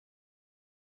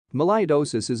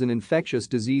Melioidosis is an infectious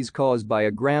disease caused by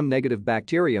a gram-negative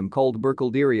bacterium called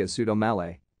Burkholderia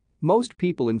pseudomallei. Most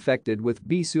people infected with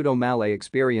B. pseudomallei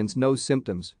experience no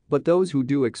symptoms, but those who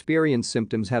do experience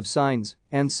symptoms have signs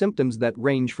and symptoms that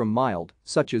range from mild,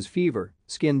 such as fever,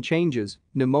 skin changes,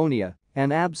 pneumonia,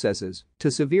 and abscesses, to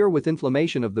severe with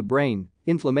inflammation of the brain,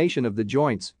 inflammation of the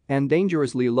joints, and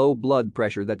dangerously low blood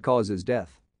pressure that causes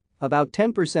death. About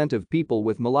 10% of people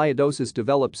with melioidosis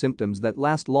develop symptoms that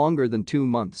last longer than 2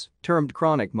 months, termed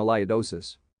chronic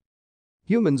melioidosis.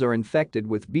 Humans are infected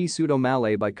with B.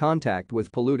 pseudomallei by contact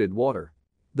with polluted water.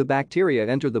 The bacteria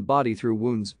enter the body through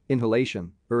wounds,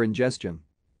 inhalation, or ingestion.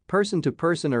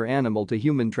 Person-to-person or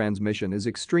animal-to-human transmission is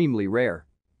extremely rare.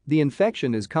 The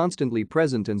infection is constantly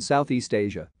present in Southeast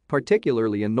Asia,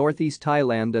 particularly in northeast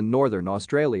Thailand and northern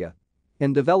Australia.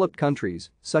 In developed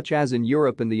countries, such as in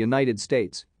Europe and the United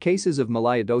States, cases of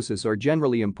melioidosis are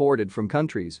generally imported from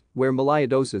countries where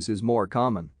melioidosis is more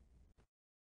common.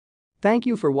 Thank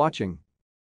you for watching.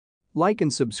 Like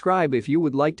and subscribe if you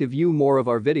would like to view more of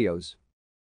our videos.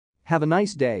 Have a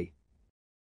nice day.